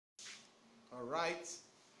All right.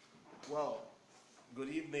 Well, good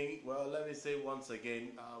evening. Well, let me say once again,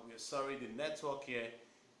 we are sorry the network here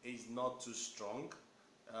is not too strong,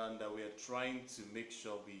 and we are trying to make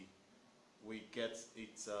sure we get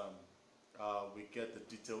it we get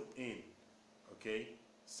the detail in. Okay.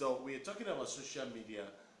 So we are talking about social media,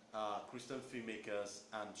 Christian filmmakers,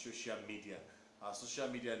 and social media. Social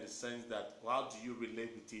media in the sense that how do you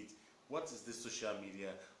relate with it? What is this social media?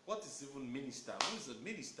 What is even minister? Who is a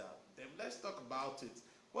minister? Then let's talk about it.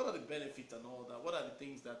 What are the benefits and all that? What are the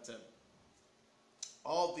things that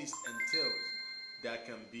all this entails that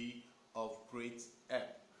can be of great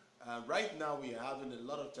help? Right now we are having a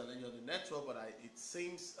lot of challenge on the network, but it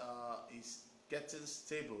seems it's getting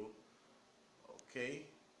stable. Okay,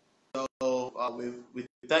 so we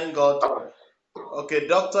thank God. Okay,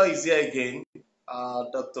 doctor is here again.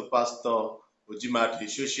 Dr. Pastor Ojimadu,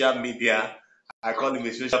 social media. I call him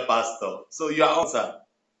a social pastor. So you are on, sir.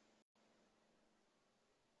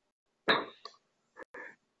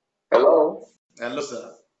 Hello. Hello,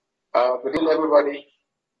 sir. Good evening, everybody.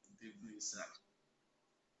 Good evening, sir.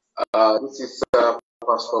 This is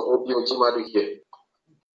Pastor Ojimadu here.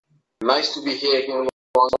 Nice to be here again.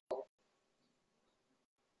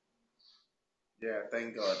 Yeah,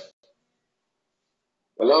 thank God.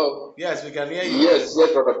 Hello. Yes, we can hear you. Yes,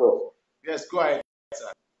 Brother Paul. Yes, go ahead,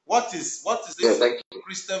 sir. What is Yeah, this thank you.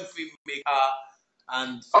 Christian filmmaker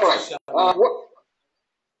and All right. social media?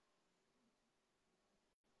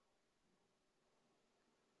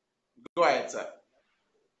 Go ahead, sir.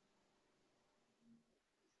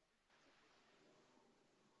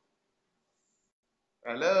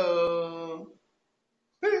 Hello.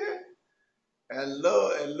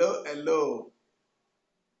 Hello.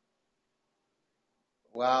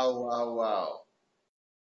 Wow.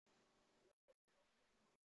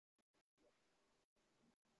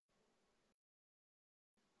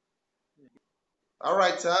 All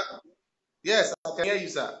right, sir. Yes, I can hear you,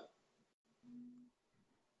 sir.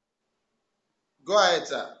 Go ahead,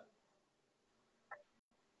 sir.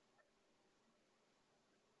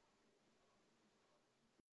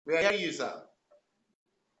 We are hearing you, sir.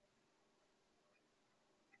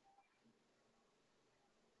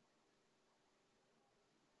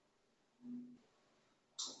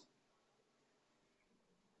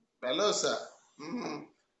 Hello, sir. Mhm.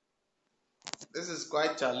 This is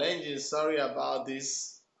quite challenging. Sorry about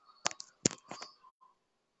this.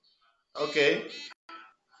 Okay.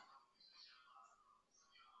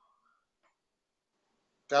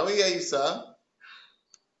 Can we hear you, sir?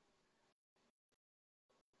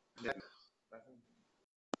 Yeah.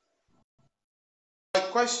 My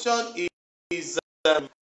question is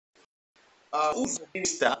who's the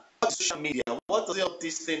minister? What is social media? What does all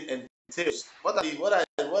this thing entail? What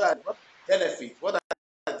benefit? What are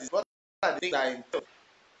the things that entail?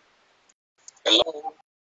 Hello.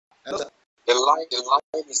 Hello, sir. The line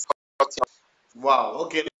is cutting. Wow.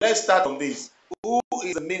 Okay, let's start from this. Who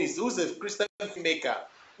is a minister? Who's a Christian filmmaker?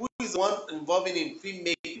 Who is the one involving in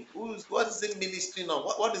filmmaking? What is it ministering on?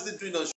 What is it doing on